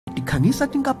ikhangisa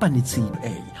tinkampani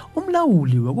TPA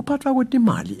umlawuli wekuphathwa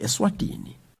kwetimali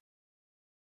Eswatini.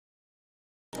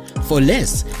 For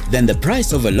less than the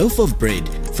price of a loaf of bread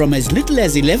from as little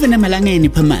as 11 emalangeni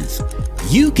per month,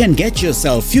 you can get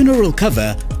yourself funeral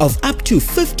cover of up to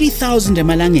 50,000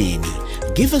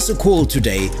 emalangeni. Give us a call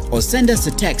today or send us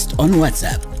a text on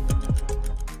WhatsApp.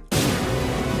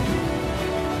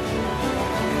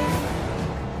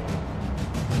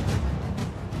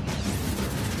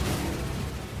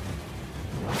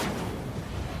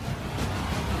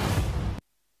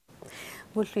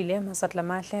 Buhlile masatla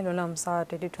mahle lona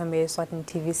umsakazo elithombe Eswatini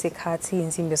TV sikhathi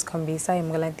insimbi esikhombisa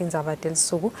emukela Tindzaba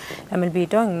delisuku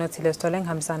namibito nginothile sitole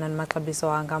ngihambisana namaxabiso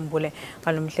wangambule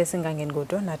ngalomhle singangeni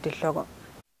kodwa nathi hloko.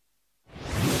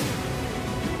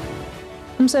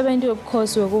 Umsebenzi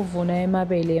wobukhosi wokuvuna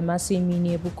emabele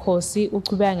emasimini ebukhosi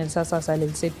uchubeka ngelisasasa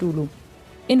lelisetulu.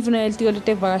 Indvuna yelitiko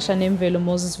letekuvakasha nemvelo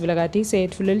Moses Vilakati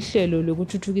seyethule lihlelo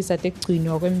lokuthuthukisa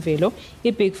tekugcinwa kwemvelo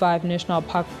iBig 5 National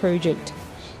Park Project.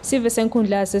 Sive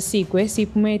senkundla yaseSigwe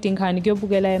siphume idinkani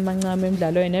kuyobukela emancane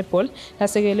emidlalo yenetball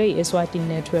lasekelwe i-Eswatini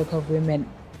Network of Women.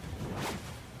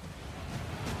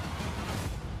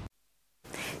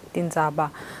 Tindzaba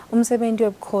umsebenzi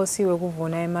wobukhosi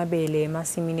wokuvuna emabele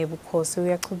emasimini ebukhosi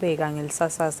uyachubeka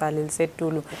ngelisasasa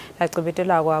lelisetulu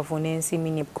lacibetela kwavuna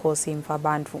ensimini ebukhosi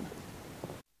imfabantu.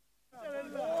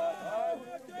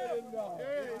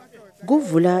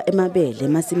 Kuvula emabele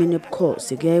emasimini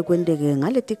ebukhosi kuyaye kwendeke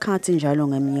ngaletikhathi njalo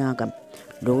ngeminyaka.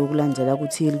 Lokho kulandzela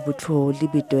ukuthi ilibutho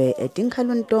libidwe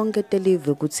etinkalweni tonke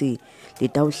telive ukuthi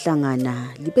litawuhlangana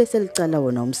libe selicala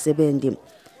wona umsebenzi.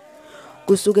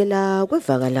 Kusukela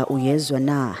kwevakala uyezwa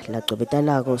na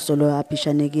lagcobetalako solo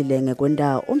aphishanekile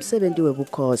ngekwenda umsebenzi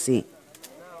webukhosi.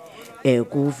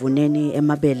 Kuvuneni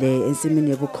emabele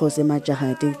ensimini ebukhosi emajaha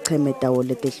ngeticheme tawo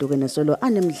letehlukene solo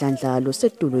anemdlandlalo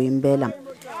setulu impela.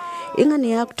 Ingane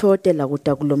yakuthotela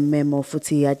kuta kulomemo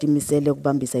futhi yatimisele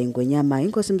kubambisa ingwenyama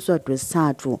inkosi Mswati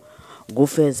wesithathu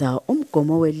kufeza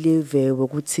umgomo welive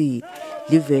wokuthi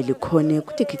live likhone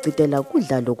kutikhicitela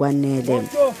kudla lokwanele.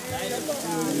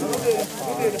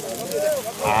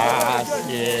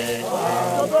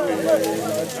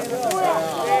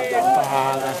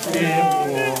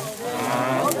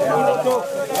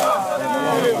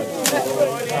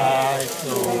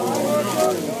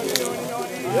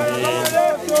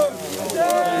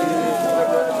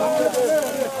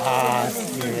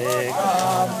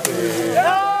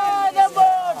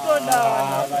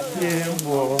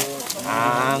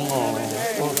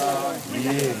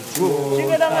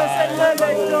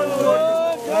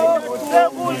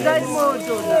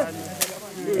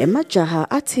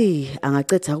 Emajaha athi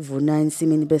angacetha kuvuna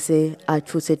ensimini bese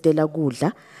athuthetela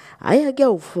kudla aya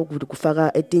kuyawufuku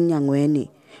kufaka etinyangweni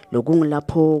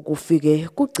lokungilapho kufike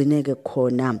kugcineke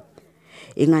khona.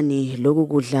 Ingani lokhu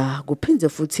kudla kuphinze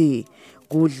futhi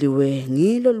kudliwe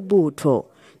ngilo libutho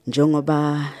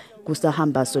njengoba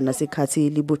kusahamba sona sikhathi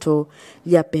libutho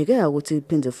liyabhekeka ukuthi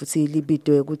liphinde futhi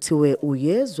libidwe kuthiwe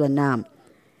uyezwa na.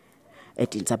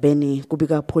 Etindzabeni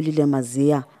kubika Pholile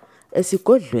Maziya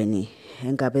esigodlweni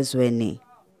engabezweni.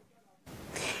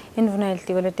 Indvuna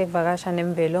yelitiko letekuvakasha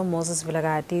nemvelo Moses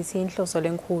Vilakati ithi inhloso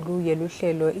lenkulu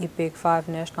yeluhlelo iBig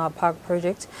 5 National Park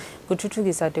Project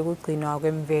kuthuthukisa tekugcinwa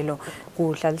kwemvelo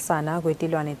kuhlalisana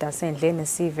kwetilwane tasendle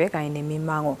nesive kanye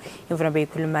nemimango. Imvuna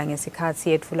beyikhuluma ngesikhathi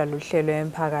yethula luhlelo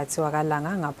emphakathi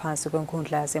wakalanga ngaphansi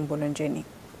kwenkundla yasembolonjeni.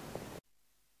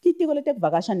 Itiko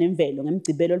letekuvakasha nemvelo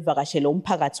ngemgcibelo olivakashele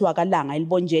umphakathi wakalanga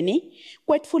elibonjeni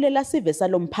kwetfulela sive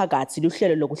salomphakathi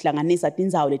luhlelo lokuhlanganisa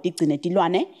tindzawo letigcine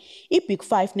tilwane iBig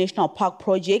 5 National Park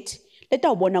Project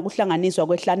letawubona kuhlanganiswa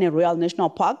kwehlane Royal National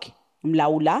Park,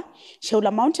 Mlawula,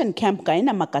 Sheula Mountain Camp kanye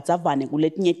namagadzavane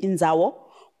kuletinye tindzawo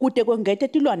kude kwengete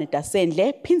tilwane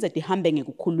tasendle phindze tihambe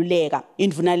ngekukhululeka.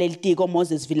 Indvuna lelitiko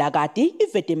Moses Vilakati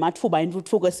ivede matfuba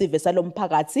intfutfuko esive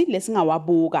salomphakathi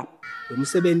lesingawabuka.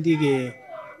 Umsebenzi ke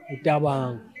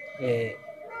utaba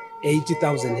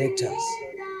 80,000 hectares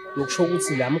lokusho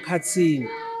ukuthi la mkhathini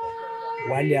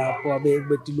walapho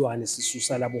abetilwane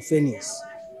sisusa labo fenisi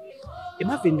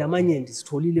emaveni lamanyenti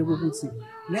sitholile ukuthi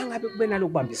la ngabe kube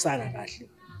nalokubambisana kahle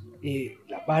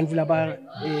labantu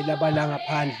labala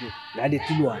ngaphandle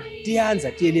naletilwane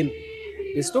tiyanza tiyele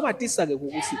besitokatisa ke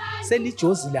ukuthi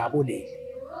selijozi labo leli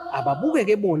ababuke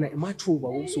ke bona emathuba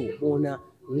ukuzobona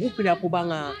nguphi lapho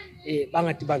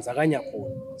bangadibanzakanya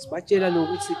khona sibatshela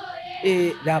lokuthi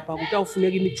lapha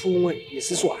kutawufuneka imithungwe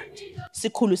yesiswati.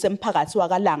 Sikhulu semphakathi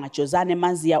wakalanga Jozane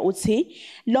Maziya uthi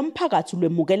lo mphakathi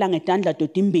lwemukela ngetandla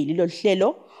dotimbili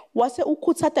lohlelo wase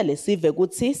ukhuthata lesive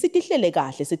ukuthi sitihlele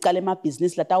kahle sicala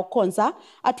emabhizinisi latawukhonza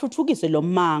athuthukise lo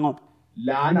mmango.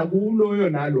 lana kuloyo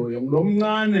naloyo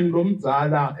ngilomncane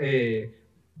ngilomdzala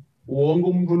wonke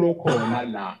umuntu lokhona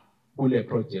la kule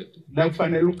project la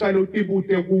kufanele uqale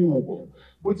utibute kuko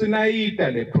uthi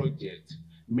nayida le project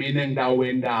mina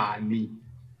ngidawendani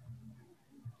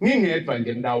ngingedwa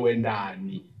nje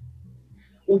ngidawendani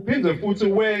uphindze futhi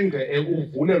wenge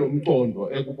uvule lo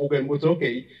mcondo ekubukeni ukuthi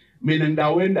okay mina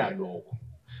ngidawenda lokho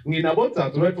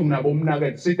nginabodzathu bethu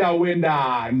nginabomnakethe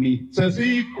sitawendani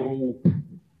sesiyigroup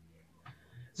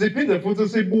siphinde futhi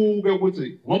sibuke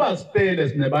ukuthi ngoba sitele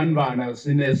sinebantwana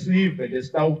sinesive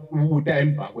lesitawubuta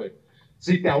emva kwethu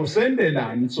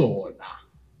sitawusendelani sona.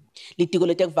 Litiko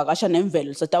letekuvakasha nemvelo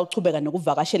lisatawuchubeka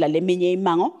nokuvakashela leminye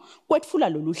imango kwetfula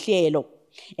lolu hlelo.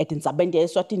 Etindzabeni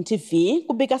Eswatini TV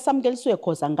kubika Samkeliswe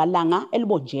Khoza ngalanga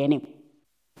elibonjeni.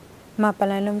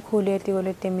 Mapalani lomkhulu etiko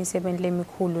letemisebenzi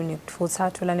lemikhulu nekutfutsa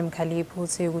athola nemkhaliphi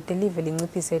ukuthi kudelive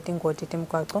linciphise itingoti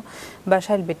temgwaqo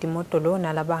bashayeli betimotolo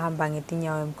nalabahamba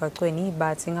ngetinyawo emgwaqweni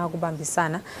badzinga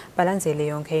kubambisana balandzele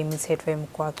yonke imitsetfo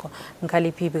yemgwaqo.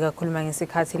 Mkhaliphi bekakhuluma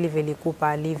ngesikhathi live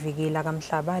ligubha liviki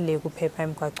lakamhlaba lekuphepha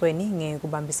emgwaqweni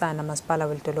ngekubambisana namasipala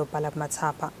welidolobha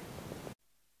lakuMatsapa.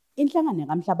 Inhlangano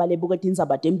yakamhlaba lebuka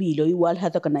tindzaba tempilo i-World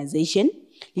Health Organization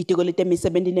litiko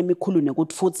letemisebenzi lemikhulu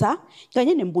nekutfutsa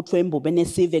kanye nembutfo yembube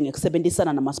nesive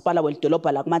ngekusebenzisana namasipala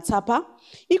welidolobha lakuMatsapa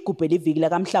igubhe liviki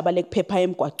lakamhlaba lekuphepha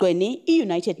emgwaqweni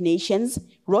i-United Nations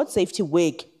Road Safety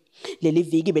Week. Leli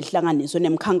viki belihlanganiswe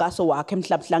nemkhankaso wakhe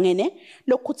emhlabuhlangene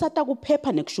lokukhutsata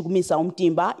kuphepha nekushukumisa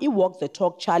umtimba i-Walk the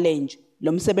Talk Challenge.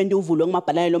 Lo msebenzi uvulwe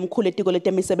ngumabhalane lomkhulu etiko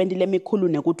letemisebenzi lemikhulu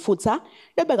nekutfutsa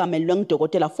lebekamelwe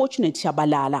ngudokotela Fortunate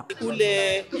Shabalala.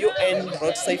 Kule UN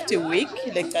Road Safety Week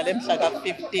lecala mhla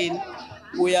ka-15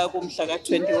 kuya kumhla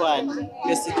ka-21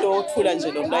 besitothula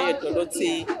nje lo mlayeto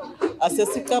lothi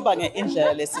asesicabange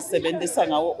indlela lesisebenzisa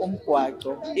ngawo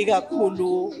umgwaqo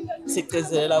ikakhulu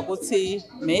sigcizelela ukuthi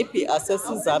maybe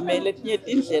asesizame letinye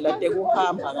indlela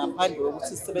tekuhamba ngaphandle kokuthi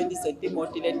sisebenzise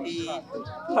timoti leti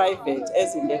private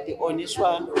ezinto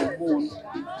eti-onishwa umuntu.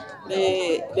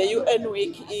 Le UN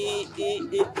week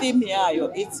i-theme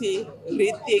yayo ithi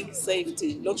rethink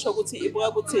safety lokusho ukuthi ibuka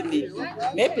ukuthi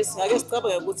maybe singake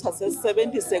sicabange ukuthi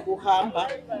asesisebenzise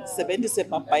kuhamba sisebenzise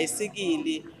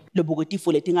mabhayisikili.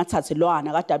 Lobukutifo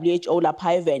letingathathelwana ka-WHO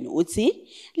lapha even uthi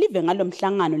live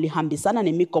ngalomhlangano lihambisana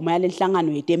nemigomo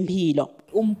yalenhlangano yetempilo.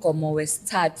 Umgomo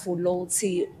wesithathu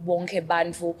lothi bonke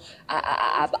bantfu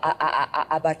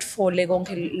abatfole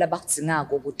konke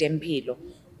labakudingako kutempilo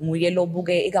nguye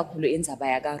lobuke ikakhulu indzaba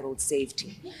yaka road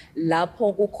safety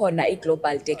lapho kukhona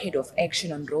i-Global Decade of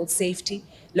Action on Road Safety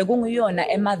lekungiyona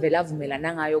emavela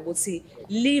avumelana ngayo ukuthi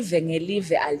live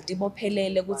ngelive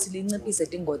alitibophelele ukuthi linciphise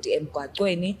tingoti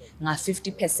emgwaqweni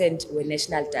nga-50%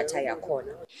 we-national data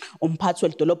yakhona. Umphathi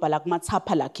welidolobha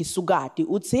lakuMatsapa lakhe Sukati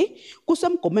uthi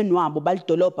kusemgomeni wabo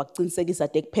balidolobha kucinisekisa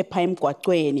tekuphepha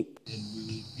emgwaqweni.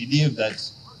 We believe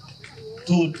that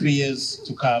 2-3 years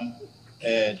to come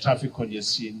traffic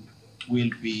congestion will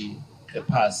be the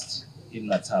past in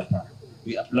Matsapa.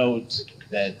 We applaud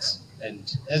that,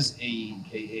 and as the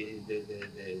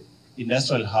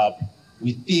industrial hub,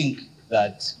 we think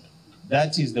that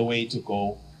that is the way to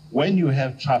go. When you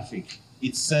have traffic,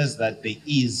 it says that there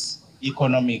is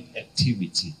economic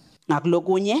activity.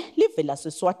 Ngakulokunye live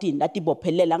laseSwatini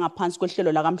latibophelela ngaphansi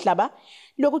kwehlelo lakamhlaba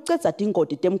lokucedza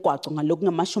tingoti temgwaqo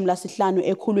ngalokungamashumi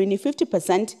ekhulwini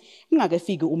 50%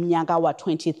 ingakefiki umnyaka wa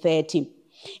 2030.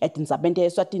 Etindzabeni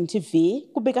Eswatini TV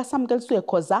kubika Samkeliswe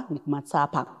Khoza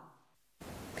ngikuMatsapa.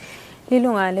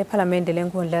 Lilunga lePhalamende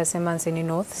lenkundla yaseManzini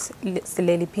North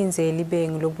leliphindze libe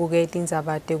ngilobuke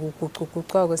tindzaba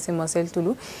tekuguquguquka kwesimo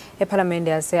selitulu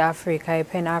ePhalamende yase-Afrika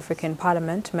i-Pan-African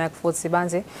Parliament Macford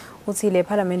Sibanze uthi le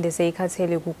Phalamende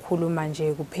seyikhathele kukhuluma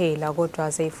nje kuphela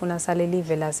kodwa seyifuna sale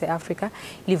live lase-Afrika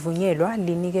livunyelwa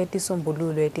linike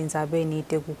tisombululo etindzabeni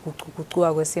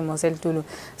tekuguquguquka kwesimo selitulu.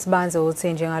 Sibanze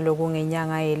uthi njengaloku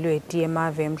ngenyanga yeLweti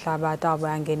emave emhlaba atawube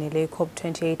angenele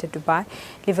i-COP28 eDubai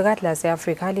livekati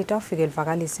lase-Afrika litawufike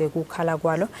livakalise kukhala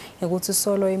kwalo ngekuthi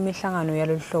solo imihlangano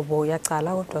yaloluhlobo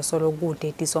yacala kodwa solo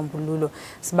kude tisombululo.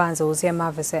 Sibanze uthi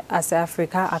emave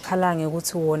ase-Afrika akhala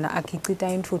ngekuthi wona akhicita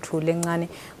intuthu lencane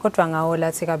kodwa ngawo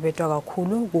lathi kabetwa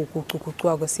kakhulu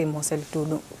kuguquguquka kwesimo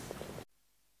selitulu.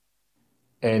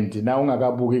 And now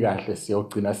ungakabuki kahle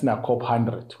siyogcina sina COP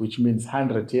 100 which means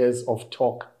 100 years of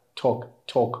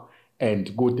talk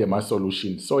and good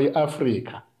solution. So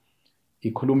iAfrica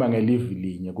ikhuluma ngelivi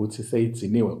linye ukuthi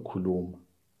seyigciniwe ukukhuluma.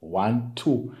 1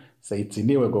 2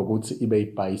 seyigciniwe ngokuthi ibe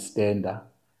bystander,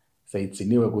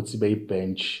 seyigciniwe ukuthi ibe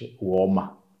bench warmer,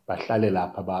 bahlale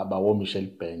lapha bawomishe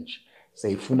bench.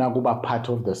 Seyifuna kuba part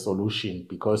of the solution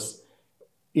because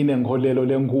inengholelo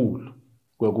lenkulu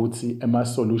kwekuthi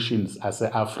ama-solutions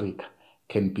ase-Africa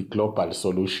can be global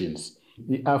solutions.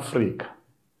 I-Africa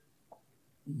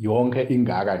yonke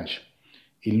ingaka nje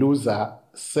iluza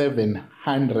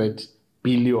 700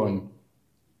 billion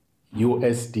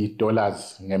USD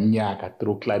dollars ngemnyaka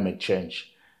through climate change.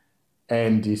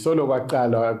 And solo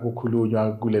kwaqala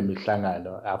kukhulunywa kule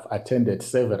mihlangano, I've attended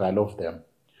several of them.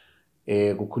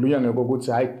 Kukhulunywa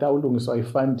ngokuthi hayi kutawulungiswa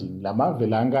i-funding lamave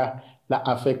langa la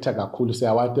affecta kakhulu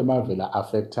siyawati emave la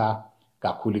affecta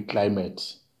kakhulu climate.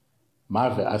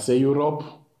 Mave ase-Europe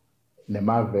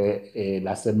nemave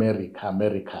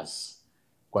lase-Americas.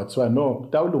 Kwathiwa no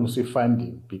kutawulungiswa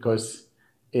i-funding because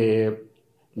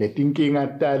letinkinga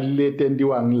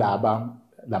talitendiwa ngilaba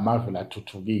lamave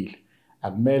lathuthukile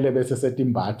akumele bese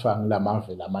setimbathwa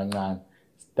ngilamave lamancane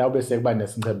sitawube sekuba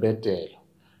nesincebedelo.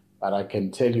 But I can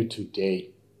tell you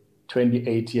today,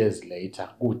 28 years later,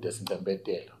 kude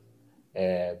sincebedelo.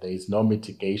 There is no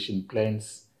mitigation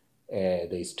plans.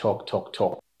 There is talk.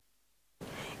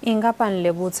 Inkampani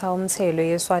lebutha umthelo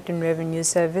ye-Eswatini Revenue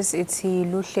Service ithi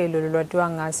luhlelo lolwatiwa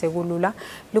ngase kulula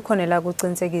lukhonela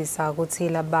kuqinisekisa ukuthi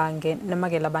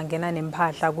namake labangena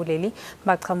nempahla kuleli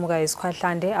baqhamuka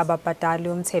isikhwahlande ababhadali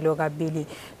umthelo kabili.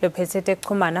 Lophethe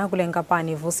ekuxhumana kule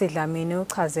nkampani Vusi Dlamini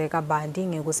uchaze kabanti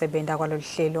ngekusebenza kwalolu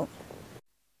hlelo.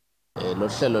 Lo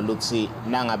hlelo luthi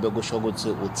nangabe kusho ukuthi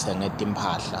uthenga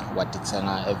impahla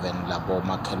watithenga even labo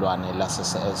makhelwane la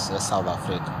South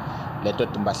Africa. Leto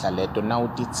timbahla leto na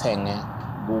utithenge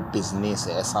ku-business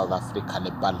e-South Africa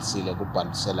lebhalisile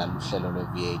kubhalisela luhlelo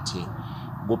lwe-VAT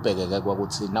kubhekeke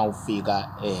ukuthi na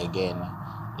ufika ehekene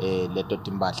leto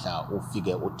timbahla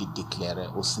ufike udideclare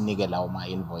usinike lawo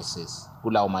ma-invoices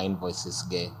kulawo ma-invoices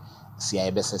ke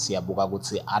siyaye bese siyabuka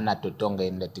ukuthi anato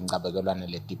tonke letincabekelwane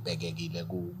letibhekekile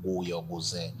kuyo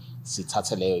kuze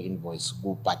sithathe leyo invoice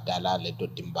kubhadala leto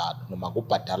timbalo noma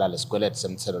kubhadala lesikweletu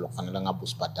semthelo lokufanele ngabe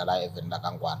usibhadala even la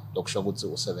kangwana lokusho ukuthi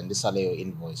usebenzisa leyo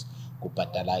invoice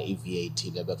kubhadala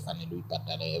i-VAT lebekufanele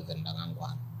uyibhadale even la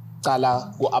kangwana.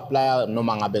 Cala ku-apply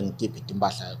noma ngabe ngitiphi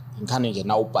timbahla inkhani nje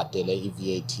na ubhadele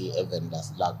i-VAT even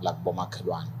la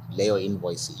kubomakhelwane leyo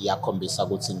invoice iyakhombisa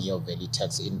ukuthi ngiyo vele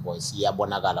tax invoice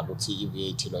iyabonakala ukuthi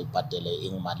i-VAT loyibhadele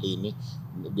ingimalini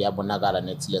kuyabonakala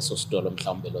nethi leso sitolo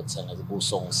mhlawumbe lothenga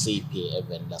kuso ngisiphi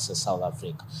even lase South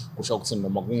Africa kusho ukuthi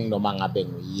noma ngabe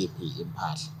nguyiphi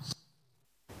impahla.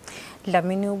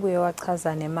 Dlamini ubuye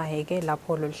wachaza nemaheke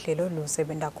lapho lo hlelo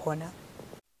lusebenza khona.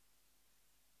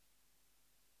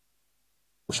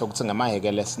 Kusho ukuthi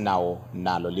ngemaheke lesinawo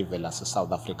nalo live lase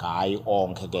South Africa hayi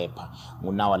onke kepha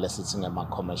ngunawa lesithi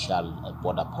ngema-commercial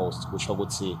border post kusho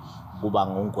ukuthi kuba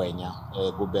ngungwenya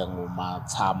kube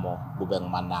ngumathamo kube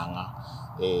ngumananga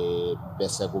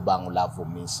bese kuba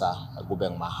ngulavumisa kube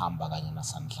ngumahamba kanye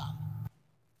nasandlana.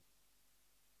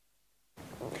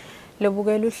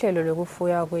 Lobukela uhlelo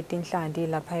lokufuya kwetinhlanti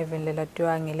lapha evenlela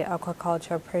tiwa ngele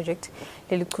aquaculture project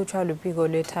lelichutshwa luphiko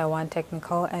lwe-Taiwan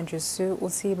Technical Andrew Su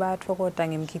uthi bathokoda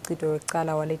ngemkhicido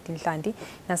wecala waletinhlanti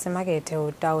nasemakethe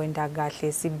utawenda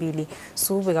kahle sibili.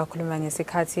 Su bekakhuluma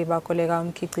ngesikhathi bakoleka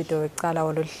umkhicido wecala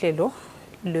walolu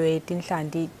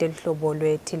lwetinhlanti delhlobo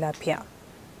lwe-tilapia.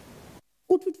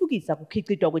 Ukuthuthukisa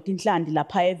kukhicitwa kwetinhlanti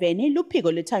lapha eveni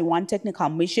luphiko lwe-Taiwan Technical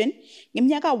Mission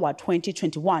ngeminyaka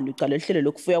wa-2021 uqala uhlelo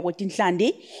lokufuya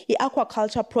kwetinhlanti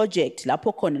i-aquaculture project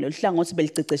lapho khona lolu hlangothi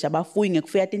belicecesha abafuyi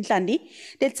ngekufuya tinhlanti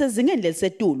lelisezingeni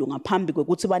lelisetulu ngaphambi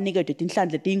kwekuthi banikedwe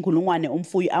tinhlanti letiyinkulungwane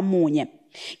umfuyi amunye.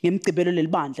 Ngemgcibelo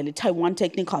lelibandla le-Taiwan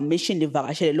Technical Mission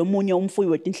livakashele lomunye umfuyi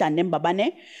wetinhlanti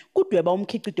eMbabane kudweba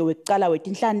umkhicido wekuqala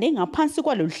wetinhlanti ngaphansi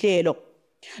kwalolu hlelo.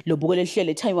 Lobukele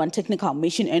hlelo Taiwan Technical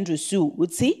Mission Andrew Su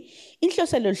uthi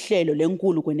inhloselo hlelo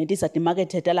lenkulu kwenetisa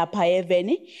timakethe talapha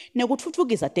eveni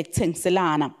nekuthuthukisa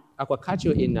tekuthengiselana.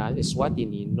 Aquaculture in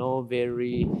Eswatini no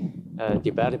very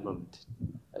development,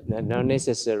 not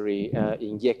necessary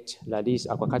inject like this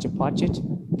aquaculture project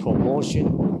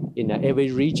promotion in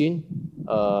every region.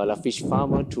 The fish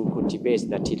farmer to cultivate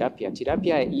the tilapia.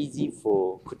 Tilapia is easy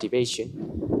for cultivation,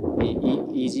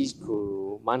 easy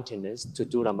to maintenance, to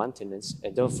do the maintenance,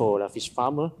 and therefore the fish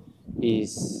farmer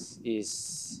is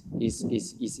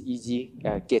easy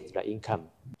get the income.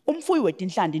 Umfuyi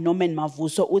wetinhlanti Norman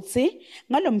Mavuso uthi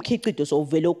ngalomkhicido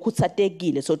sowuvele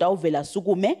ukhuthatekile sotawuvela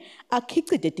sukume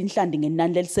akhicide tinhlanti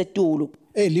ngenani lelisetulu.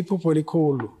 Liphupho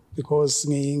likhulu because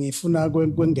ngifuna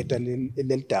kwengeta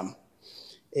lelidamu.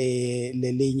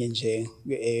 Lelinye nje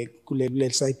kule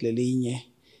site lelinye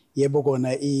yebo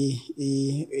kona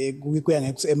kuya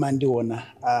ngekuthi emanti wona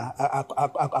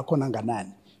akhona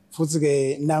nganani futhi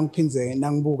ke nangiphinze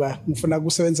nangibuka ngifuna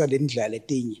kusebenza lendlela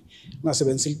letinye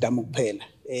ungasebenzisa idamu kuphela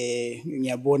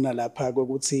ngiyabona lapha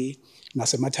ukuthi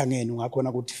nasemathangeni ungakhona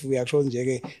ukuthi uyakusho nje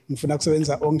ke ngifuna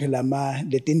kusebenza onke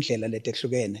letindlela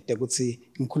letehlukene ukuthi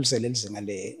ngikhulisele lizinga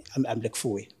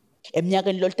lekufuya.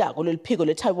 Eminyakeni loltako leliphiko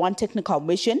le-Taiwan Technical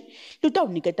Mission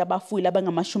lutawuniketa abafuyi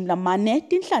labangama-40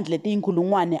 tinhlanzi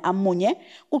letiyinkulungwane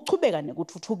kuchubeka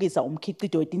nekutfutfukisa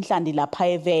umkhicito wetinhlanzi lapha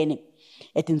eveni.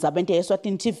 Etindzabeni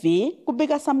Eswatini TV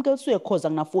kubika Samkelisiwe Khoza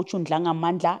nginaFortune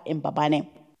Dlangamandla eMbabane.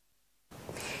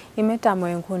 Imetamo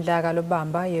yenkundla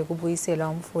kalobamba yekubuyisela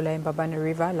umfula eMbabane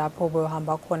River lapho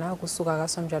behamba khona kusuka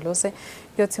kaSomjalose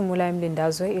kuyothimula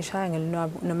emlindazwe ishaya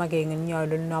noma-ke ngelinyawo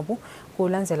lolunwabu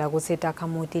kulandzela kutsi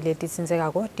takhamuti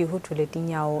letitsindzekako tihudu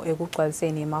letinyawo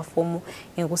ekugcwaliseni emafomu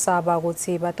ngekusaba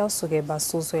kutsi batawusuke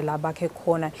basuswe labakhe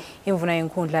khona. Imvuna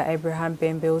yenkundla Abraham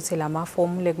Bembe uthi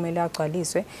lamafomu lekumele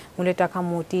agcwaliswe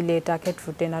nguletakhamuti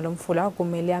letakhetfute nalomfula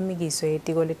kumele amikiswe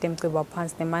etiko letemcibwa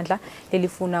phansi nemandla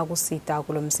lelifuna kusita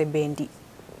kulomsebenzi.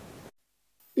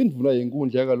 Indvuna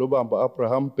yenkundla yakalobamba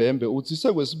Abraham Bembe uthi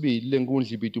sekwesibili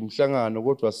lenkundla ibita umhlangano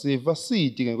kodwa siva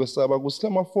sidi ngekwesaba kutsi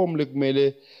lamafomu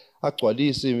lekumele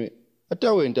agcwalise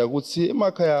atawenta ukuthi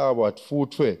emakhaya abo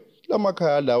atfuthwe.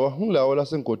 Lamakhaya lawa ngilawo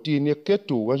lasengodini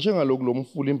ekugeduka njengaloku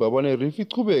lomfula iMbabane River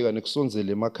ichubeka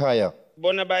nekusonzela emakhaya.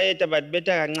 Bona bayeta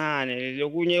batibeta kancane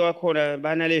lokunye wakhona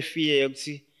banalefiye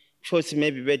yokuthi shothi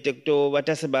maybe bete kuto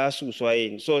batase bayasuswa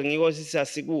yini. So ngiko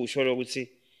sisikusho lokuthi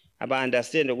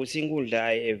aba-understand ukuthi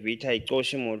inkundla evitha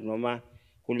icoshe imoto noma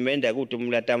hulumende akude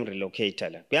umlata relocate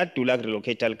la. Kuyadula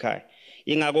relocate alikhaya.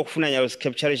 Ingakho kufuna nyalo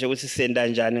scapture ukuthi senda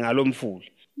njani ngalomfula.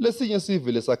 Lesinye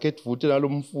sivele sakhetfute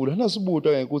nalomfula nasibuta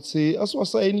ngekuthi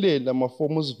asiwasayinileni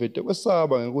amafomu sivete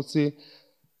kwesaba ngekuthi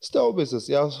sitawube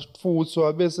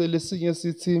sesiyafuthwa bese lesinye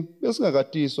sithi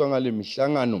besingakatiswa ngale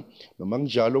mihlangano noma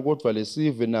kunjalo kodwa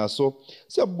lesive naso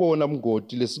siyabona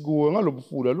umngoti lesikuwe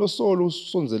ngalomfula losolo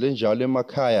usonzele njalo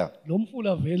emakhaya.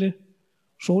 Lomfula vele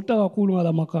shota kakhulu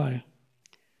ngalamakhaya.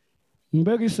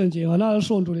 Ngibekise nje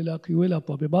nganasonto lelakhiwe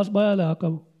lapha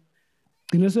bayalaka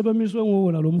gcine sebemiswe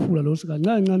ngona lomfula lo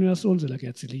sikancane uyasonzela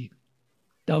kuyathilika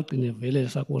tawugcine vele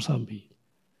sakosambili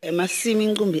emasimi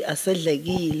incumbi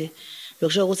asedlekile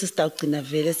lokusho ukuthi sitawugcina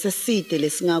vele seside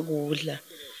lesingakudla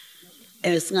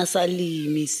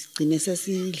singasalimi sigcine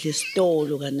sesidle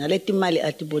isitolo kana leti imali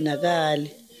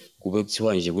atibonakali kube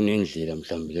kuthiwa nje kunendlela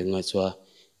mhlawumbe lengathiwa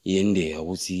iyendeka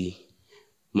ukuthi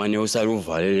manje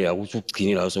usaluvalele akuthi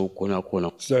ugcine la sokukhona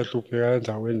khona siyahlupheka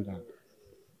endaweni la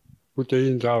kuthi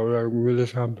indzawo kumele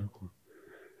sihambe khona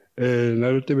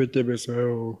nalotebetebe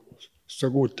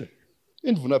sekude.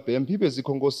 Indvuna Bembe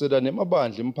bezikhonkosela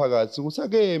nemabandla emphakathi ukuthi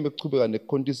akeme kuchubeka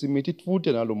nekukhontisa imithi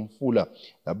itfute nalomfula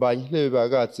labanye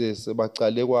lebakathe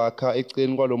sebacale kwakha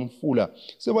eceleni kwalomfula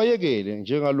sebayekele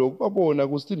njengaloku babona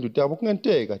ukuthi indudu yabo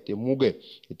kungenteka demuke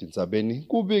etindzabeni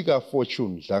kubika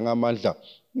Fortune Dlangamandla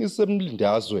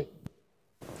ngisemlindazwe.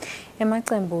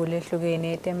 Emacembu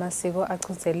lehlukene temasiko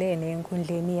achutzelene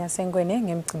enkundleni yaseNgwene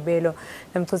ngemgcibelo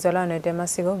nemchutzelwano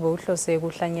temasiko bowuhlose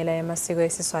kuhlanyela emasiko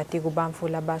esiswati kubantfu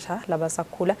labasha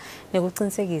labasakhula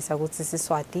nekucinisekisa ukuthi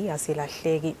isiswati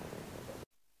asilahleki.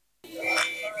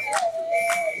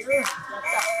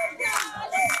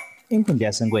 Inkundla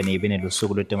yaseNgwene ibe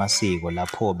nelusuku lwetemasiko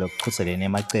lapho bekuchutzelene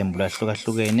emacembu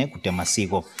lahlukahlukene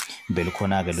kutemasiko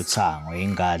belukhona-ke lutsango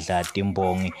ingadla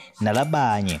timbongi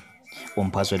nalabanye.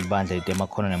 Umphathi welibandla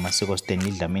letemakhono nemasiko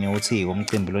Stanley Dlamini uthi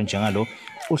umcimbi lonjengalo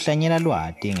uhlanyela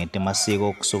lwati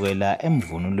ngetemasiko kusukela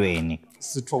emvunulweni.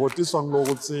 Sithokotiswa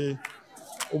ngokuthi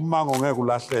umango ngeke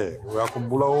ulahleke.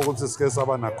 Uyakhumbula ukuthi sike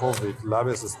saba na COVID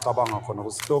labe sisicabanga khona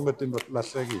ukuthi tonke into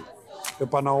lahlekile.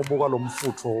 Ephana ubuka lo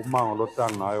mfutho umango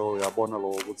lotangayo uyabona lo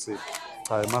ukuthi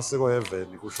cha emasiko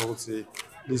eveni kusho ukuthi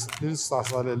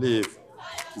lisasale live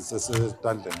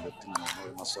lisesezitandleni letingcono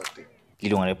emaswatini.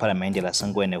 Ilunga lePhalamende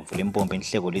laseNgwene kuvula impompi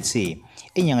inhleko lithi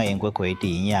inyanga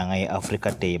yenkwekhoyeti inyanga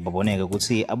ye-Africa Day baboneke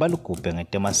ukuthi abalugubhe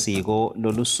ngetemasiko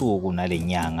lolusuku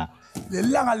nalenyanga.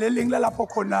 Lelanga leli ngilalapho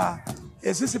khona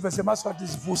sisiphe semaswati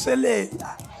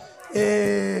sivuselela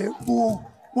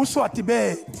uswati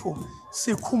bethu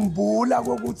sikhumbula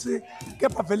ukuthi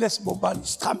kepha vele sibobani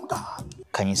siqhamuka.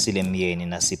 Khanyisile Myeni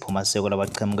naSipho Maseko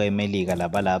labachamuka eMelika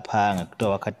labalapha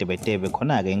ngekutoba khadebetebe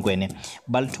khona-ke eNgwene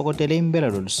balithokotele impela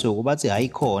lolusuku bathi hayi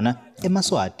khona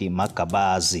emaswati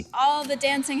magabazi. All the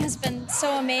dancing has been so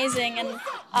amazing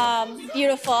and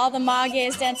beautiful. All the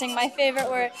mages dancing. My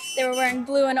favorite they were wearing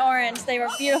blue and orange. They were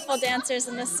beautiful dancers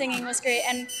and the singing was great.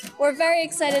 And we're very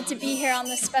excited to be here on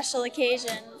this special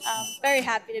occasion. Very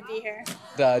happy to be here.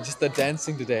 Just the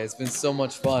dancing today has been so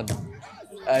much fun.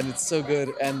 And it's so good,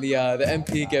 and the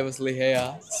MP gave us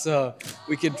lihea, so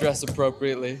we could dress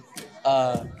appropriately.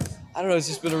 I don't know, it's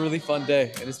just been a really fun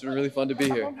day, and it's been really fun to be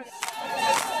here.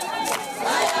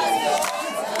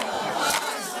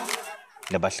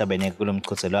 Labahlabene kulo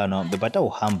mqhudelwano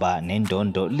bebatawuhamba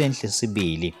nendondo lenhle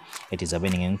sibili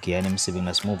eTindzabeni ngeNgiyani Msibingu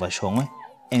naSimuva Shongwe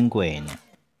eNkwene.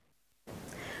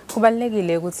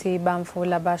 Kubalulekile ukuthi bamfu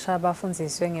labasha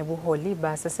bafundziswe ngebuholi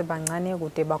basesebancane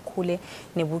kude bakhule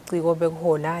nebuciko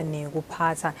bekuhola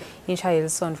nekuphatha. Insha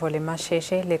yelisondvo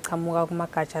lemasheshe leqhamuka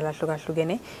kumagatsha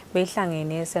lahlukahlukene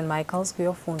beyihlangene eSt Michael's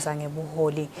kuyofundza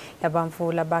ngebuholi.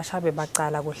 Labamfu labasha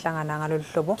bebacala kuhlangana ngalolu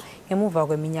hlobo ngemuva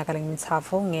kweminyaka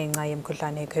lemithatfu ngenxa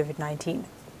yemkhuhlane ye-COVID-19.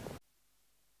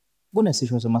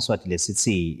 Kunesisho semaswati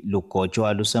lesithi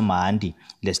lugotshwa lusemandi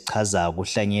lesichaza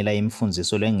kuhlanyela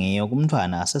imfundiso lengiyo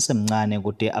kumntwana asesemncane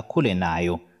kude akhule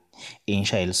nayo.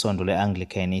 Insha yelisonto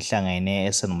le-Anglican ihlangene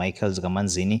eSt Michael's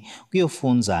kaManzini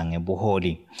kuyofundza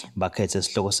ngebuholi. Bakhethe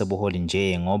isihloko sebuholi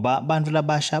nje ngoba bantfu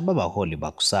labasha babaholi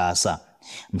bakusasa.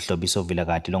 Mhlobiso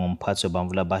Vilakati longumphathi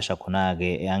webantfu labasha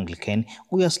khona-ke e-Anglican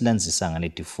uyasilandzisa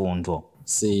ngaletifundvo.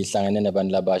 Sihlangene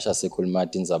nabantu labasha sikhuluma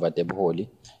tindzaba tebuholi.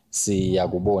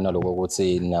 Siyakubona lokho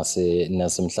ukuthi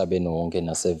nasemhlabeni wonke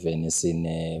naseveni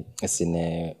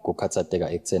sine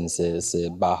kukhathateka ekutheni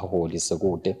sebaholi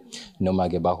sekude noma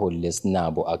ke baholi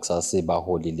lesinabo akusasi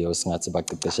baholi leyo singathi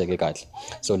baqeqesheke kahle.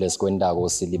 So lesikwendako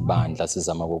silibandla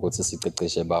sizama ukuthi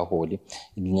siqeqeshe baholi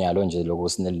inyalo nje lokho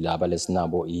sinelaba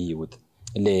lesinabo iyouth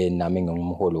le nami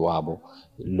ngumholi wabo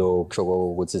lo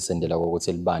kusho ukuthi sendela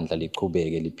ukuthi libandla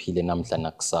liqhubeke liphile namhla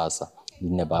nakusasa.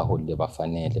 Nebaholi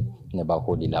lebafanele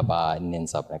nebaholi laba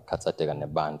nendzaba nekukhathateka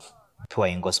nebantu. Thiwa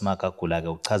inkosi Magagula ke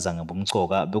uchaza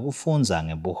ngebumcoka bekufundza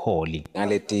ngebuholi.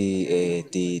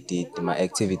 Ngaleti ma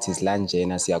activities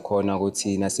lanjena siyakhona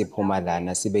ukuthi nasiphuma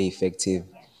lana sibe effective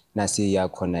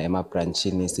nasiyakhona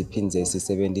emabranchini siphindze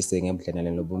sisebenzise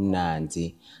ngebudlelwano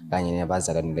lobumnanzi kanye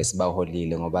nabazalwane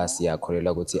lesibaholile ngoba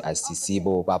siyakholelwa ukuthi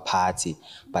asisibo baphathi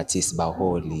bathi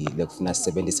sibaholi lekufuna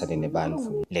sisebenzisane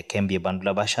nebantu. Le camp yabantu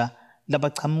labasha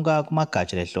labachamuka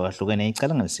kumagatsha lehlukahlukene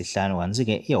icala ngelesihlanu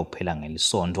kanti-ke iyawuphela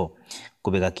ngelisonto.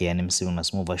 Kubeka Giyani Msibingu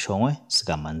naSimuva Shongwe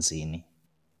sikaManzini.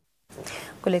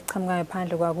 Kuleqhamuka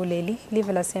phandle kwakuleli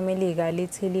live laseMelika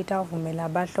lithi litavumela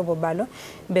abahlobo balo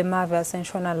bemave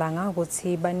asentshonalanga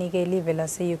ukuthi banike live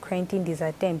lase-Ukraine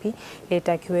tindiza tempi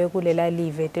letakhiwe kulela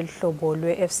live telihlobo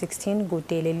lwe-F-16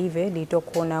 kude le live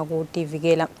litokhona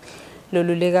kutivikela.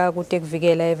 Loluleka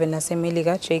kutekvikela even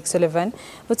naseMelika Jake Sullivan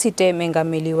uthite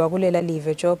mengameli wakulela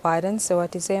live Joe Biden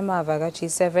sewatise emava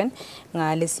ka-G7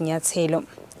 ngalesinyathelo.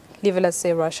 Live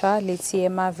lase-Russia lithi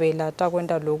emave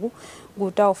latakwenda lokhu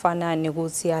kutawufana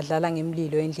nekuthi adlala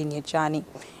ngemlilo endlini yetshani.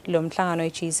 Lo mhlangano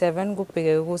we-G7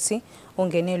 kubheke ukuthi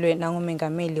ungenelwe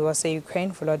nangumengameli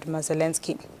wase-Ukraine Volodymyr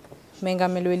Zelensky.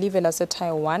 Mengameli welive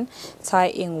lase-Taiwan Tsai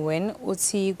Ing-wen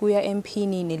uthi kuya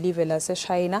empini nelive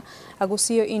lase-China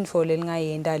akusiyo info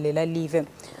lelingayenda lela live.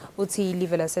 Uthi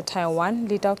live lase-Taiwan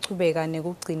litachubeka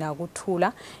nekugcina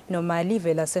kuthula noma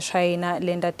live lase-China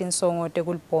lenta tinsongo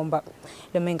tekulibomba.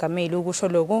 Lo mengameli ukusho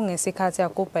lokhu ngesikhathi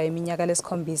agubha iminyaka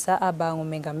lesikhombisa aba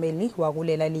ngumengameli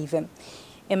wakulela live.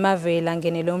 Emavela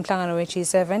ngenele umhlangano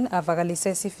we-G7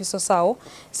 avakalise isifiso sawo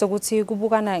sokuthi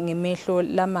kubukana ngemehlo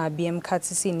lamabi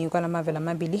emkhathisini kwalamavela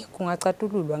amabili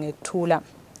kungacatululwa ngekuthula.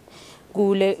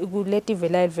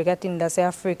 Kuletivela elivekatini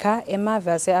lase-Afrika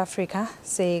emave ase-Afrika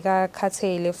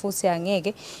sekakhathele futhi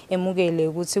angeke emukele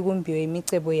ukuthi kumbiwe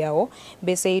imicebo yawo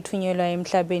bese ithunyelwa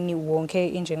emhlabeni wonke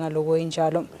injengaloko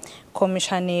enjalo.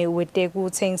 Komishane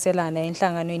wetekuthengiselana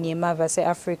enhlanganweni yemave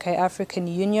ase-Afrika i-African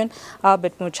Union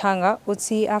Albert Muchanga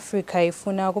uthi i-Afrika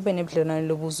ifuna kube nebudlelwano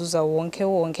lobuzuza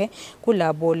wonke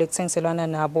kulabo lekuthengiselwana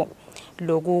nabo.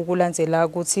 Lokhu kulandzela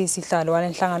ukuthi sihlalo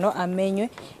walenhlangano amenywe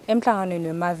emhlanganweni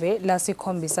wemave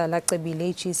lasikhombisa lacebile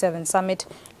i-G7 Summit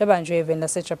lebanjwe even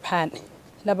lase-Japan.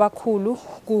 Labakhulu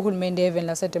kuhulumende even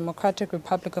lase-Democratic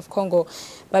Republic of Congo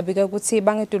babika ukuthi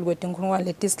bangedulu kwetinkhulungwane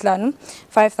letisihlanu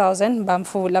 5,000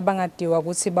 bamfu labangadiwa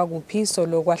ukuthi bakuphi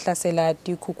solo kwahlasela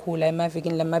tikhukhula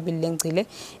emavikini lamabili lengcile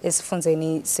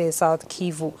esifundzeni se-South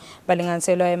Kivu.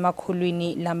 Balinganiselwa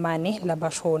emakhulwini lamane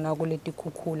labashona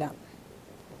kuletikhukhula.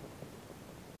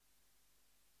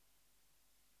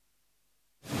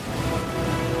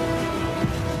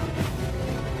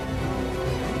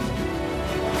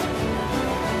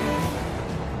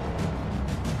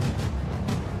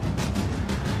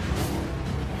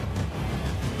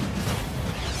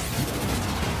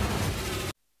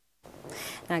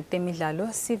 Nakutemidlalo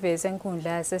siveze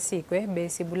enkundla yaseSigwe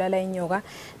besibulala inyoka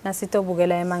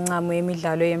nasitobukela emancamo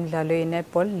yemidlalo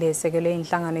ye-netball lesekelwe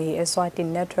inhlangano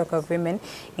ye-Eswatini Network of Women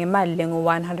ngemali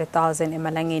lengu-100,000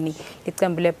 emalangeni.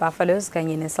 Iqembu le-Buffaloes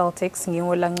kanye ne-Celtics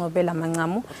ngiwo lancobela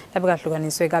amancamo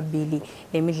labekahlukaniswe kabili.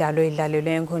 Le midlalo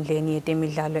idlalelwe enkundleni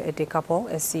yetemidlalo eTekapo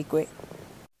eSigwe.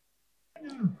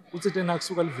 uthi tena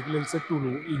kusuka livikile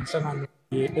lisetulu inhlangano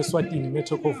Eswatini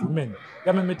Network of Women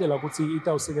yamemetela ukuthi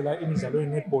itawusekela imidlalo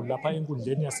ye-netball lapha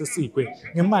enkundleni yaseSigwe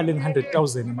ngemali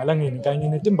engu-100,000 emalangeni kanye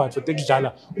netimbatho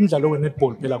tekudlala umdlalo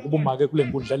we-netball phela kubumake kule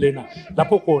nkundla lena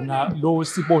lapho khona lo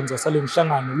sibonza sale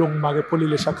mhlangano lo ngumake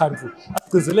Pholile Shakhandvu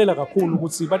agcizelela kakhulu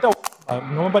ukuthi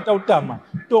noma batawutama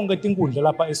tonke tinkundla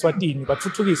lapha eSwatini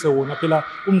bathuthukise wona phela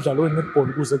umdlalo we-netball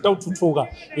ukuze tawuthuthuka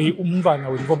umntwana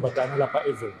wenkombandana lapha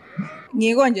eveni.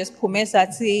 Ngiko nje siphume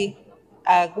sathi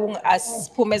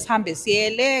asiphume sihambe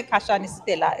siyele khashana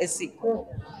side la eSigwe.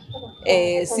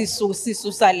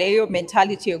 Sisusa leyo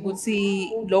mentality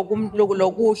yokuthi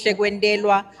lokuhle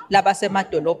kwentelwa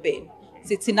labasemadolobheni.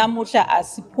 Sithi namuhla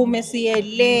asiphume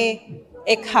siyele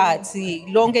ekhathi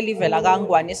lonke livela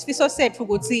kaNgwane isifiso sethu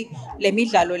ukuthi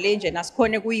lemidlalo le nje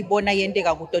nasikhone kuyibona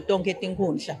yenteka kuto tonke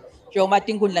tinkundla njengoba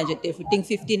tinkundla nje ting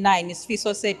 59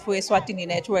 isifiso sethu eSwatini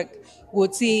Network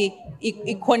ukuthi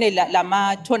ikhone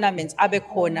lama tournaments abe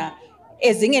khona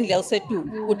ezingeni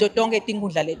lelisetulu kuto tonke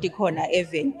tinkundla letikhona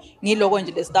even ngiloko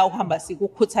nje lesitawuhamba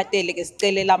sikukhuthatele ke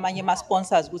sicelela amanye ama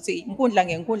sponsors ukuthi inkundla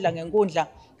ngenkundla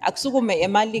akusukume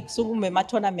ema-league kusukume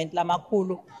ema-tournament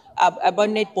lamakhulu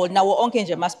aba-netball nawo onke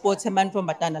nje ama-sports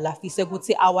emantombazana lafise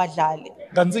ukuthi awadlale.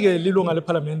 Kanti-ke lilunga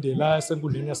lephalamende la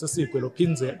senkundleni yaseSigwe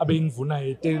lophindze abe yingvuna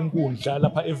yetenkundla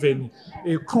lapha eveni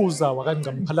Cruiser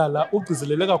wakancamphalala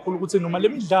ugcizelele kakhulu ukuthi noma le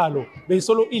midlalo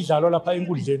beyisolo idlalwa lapha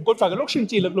enkundleni kodwa-ke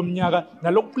lokushintshile kulo mnyaka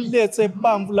nalokulethe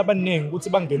bantfu labaningi ukuthi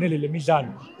bangenele le midlalo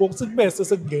kokuthi bese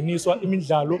sekungeniswa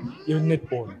imidlalo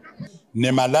ye-netball.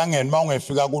 Nemalangeni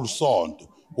mawungefika kulisonto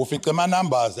ufice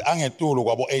ama-numbers angetulu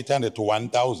kwabo 800 to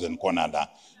 1,000 khona la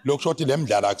lokushothi le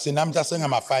midlalo akusinamhla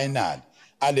sengama-final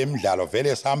ale midlalo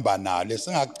vele sihamba nalo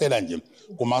singakucela nje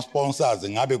kuma-sponsors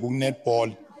ngabe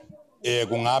ku-netball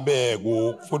kungabe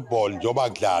ku-football njengoba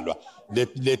kudlalwa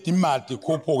leti mali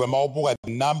tikhuphuke mawubuka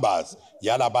numbers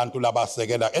yalabantu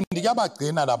labasekela and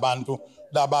kuyabagcina labantu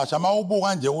labasha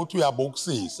mawubuka nje uthi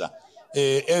uyabukisisa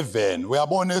even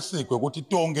uyabona eSigwe ukuthi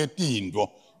tonke tinto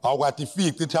awukathi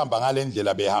fici ithamba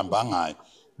ngalendlela behamba ngayo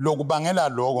lokubangela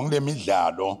lokho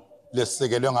ngilemidlalo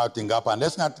lesisekelwe ngayo Tinkaphane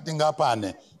lesingathi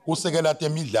Tinkaphane kusekela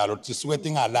temidlalo tisuke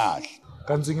tingalahli.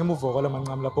 Kanti ngemuva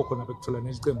kwalamancane lapho khona bekutholane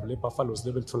ilicembu leBuffaloes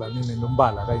lebelitholanene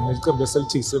nombala kanye nelicembu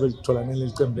leCeltics lebelitholanene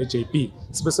nelicembu leJP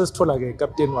sibe sesithola-ke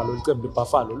kapteni walo licembu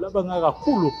leBuffalo labanga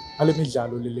kakhulu ngale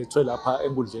midlalo lelethwe lapha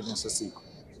enkundleni yaseSigwe.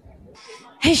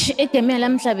 Igame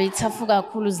lamhla beyithafu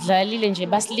kakhulu sidlalile nje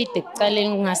basilide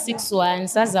ekucaleni nga-6-1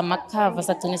 sizama ukukhava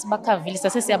sagcina sibakhavile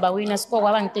sase siyabawina score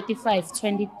kwaba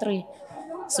ngu-35-23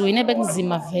 siwine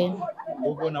bekunzima vele.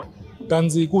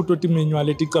 Kanti kuto timenywa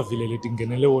leticavile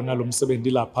letingenele wona lo msebenzi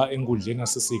lapha enkundleni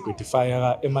yaseSigwe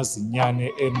tifaka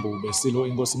emazinyane embube silo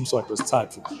inkosi Mswati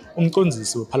wesithathu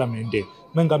umcondzisi wephalamende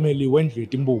mengameli wendlu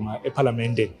yetimbunga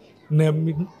ephalamende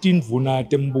netindvuna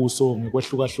tembuso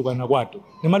ngekwehlukahlukana kwato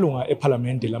nemalunga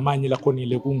ephalamende lamanye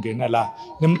lakhonile kungena la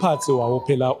nemphatsi wawo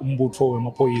phela umbutfo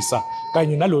wemaphoyisa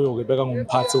kanye naloyo-ke beka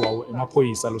ngumphatsi wawo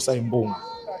emaphoyisa losayimbunga.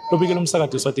 Lobikela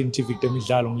umsakazi weSwatini TV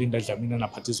temidlalo ngilinda Dlamini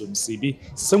naphathizo Msibi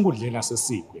sisenkundleni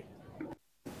yaseSigwe.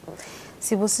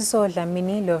 Sibusiso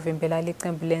Dlamini lovimbela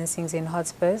licembu leNsingizini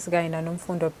Hotspurs kanye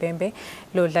nanomfundo Bhembe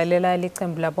lodlalela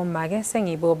licembu labomake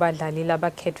sengibo badlali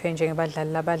labakhethwe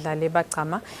njengebadlali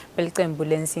bagcama belicembu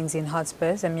leNsingizini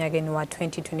Hotspurs eminyakeni wa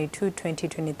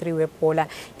 2022-2023 webhola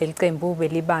lelicembu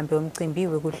belibambe umcimbi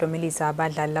wekuhlomelisa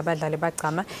abadlali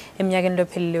bagcama eminyakeni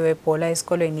lophelile webhola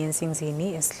esikolweni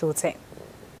yeNsingizini esihluthe.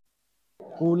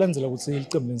 Kulandzela ukuthi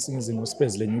ilicembu leNsingizini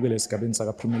Hotspurs lenyukele esigabeni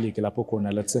saka-Premier League lapho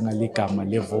khona latsenga ligama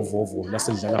levovovo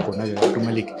laselidlala khona-ke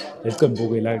ka-Premier League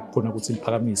lelicembu-ke la khona ukuthi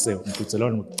liphakamise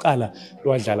umqhudelwano wokuqala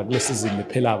lwadlala kule sizini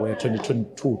lephelako ya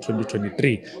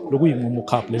 2022-2023 lokuyinqumo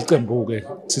cup lelicembu-ke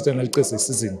thithena licese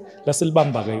isizini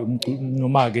laselibamba-ke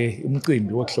noma-ke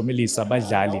umcimbi wokuhlomelisa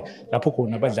abadlali lapho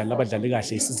khona abadlali abadlale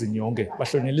kahle isizini yonke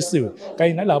bahlonelisiwe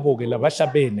kanye nalabo-ke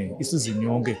labahlabene isizini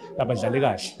yonke labadlale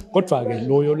kahle kodwa-ke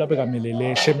loyo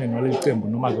labekamelele chairman walelicembu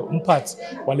noma-ke umphathi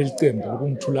walelicembu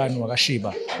okungithulani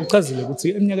wakashiba uchazile ukuthi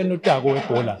eminyakeni lotako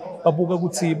webhola babuka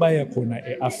ukuthi baya khona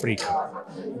e-Afrika.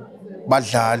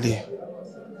 Badlali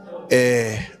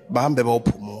bahambe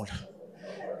bayophumula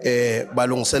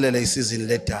balungiselele isizini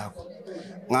ledako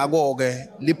ngako-ke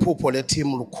liphupho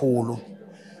le-team lukhulu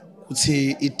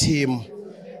ukuthi i-team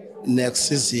next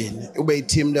season ube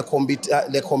i-team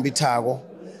lekhompithako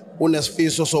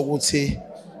unesifiso sokuthi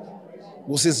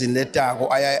kusizini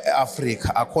letako aya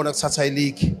e-Afrika akhona kuthatha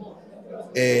i-league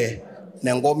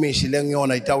nenkomishi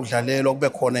lengiyona itawudlalelwa kube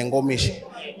khona inkomishi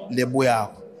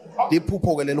lebuyako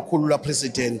liphupho-ke lelikhulu la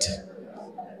president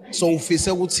so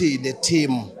ufise ukuthi le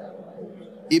team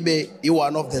ibe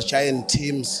one of the giant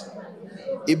teams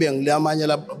ibe ngilamanye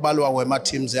labalwa kwema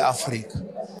teams eAfrica.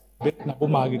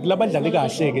 Nabomake kulabadlali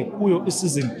kahle ke kuyo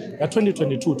isizini ya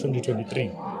 2022-2023.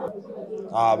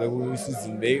 Beku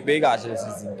isizini bekahle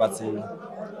isizini but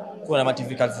khona ama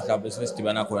difficulties mhlawumbe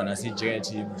sesidibana khona nasi njenge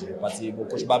team nje but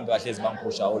bocoach bami bahlezi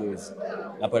bangiphusha always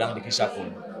lapho la ngidikhisha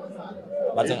khona.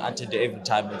 But attend every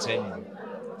time the training.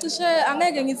 Cishe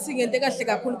angeke ngithi ngento ekahle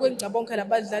kakhulu kwengicabonke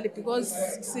labadlali because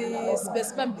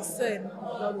sibambisene.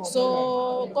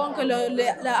 So konke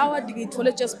la award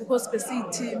ngithole just because besi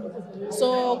team.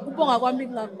 So kubonga kwami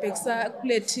ngingakubhekisa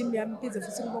kule team yami pheze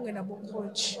futhi ngibonge nabo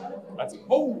coach.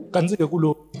 Kanti ke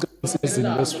kulo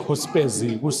season leSpurs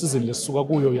kusizini lesuka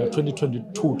kuyo ya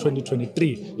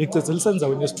 2022-2023 icethe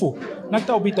lisenzaweni yesi2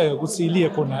 nakutawubita ke ukuthi liye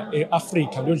khona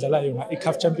eAfrica liyodlala yona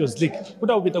iCAF Champions League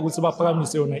kutawubita ukuthi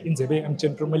baphakamise yona indzebe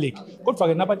yeMTN Premier League kodwa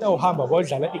ke nabatawuhamba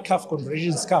bayodlala iCAF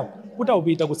Confederations Cup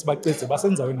kutawubita ukuthi bacethe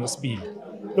basenzaweni yesibili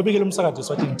lobikele umsakazo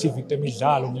Eswatini TV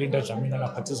temidlalo ngilinda Dlamini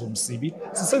ngaphathizwe umsibi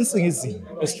sisensingizini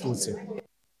esihluthe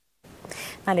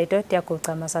Naleto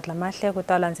tiyaguca masatla mahle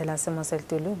kutalandzela simo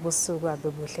selitulu busuku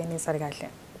abebuhle nisali kahle.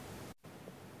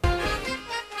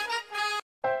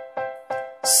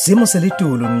 Simo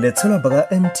selitulu nilethelwa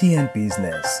baka MTN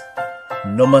Business.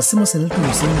 Noma simo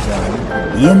selitulu sinjani,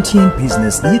 iMTN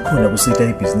Business ikhona kusita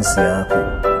ibhizinisi yakho.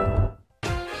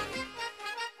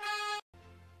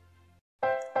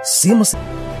 Simo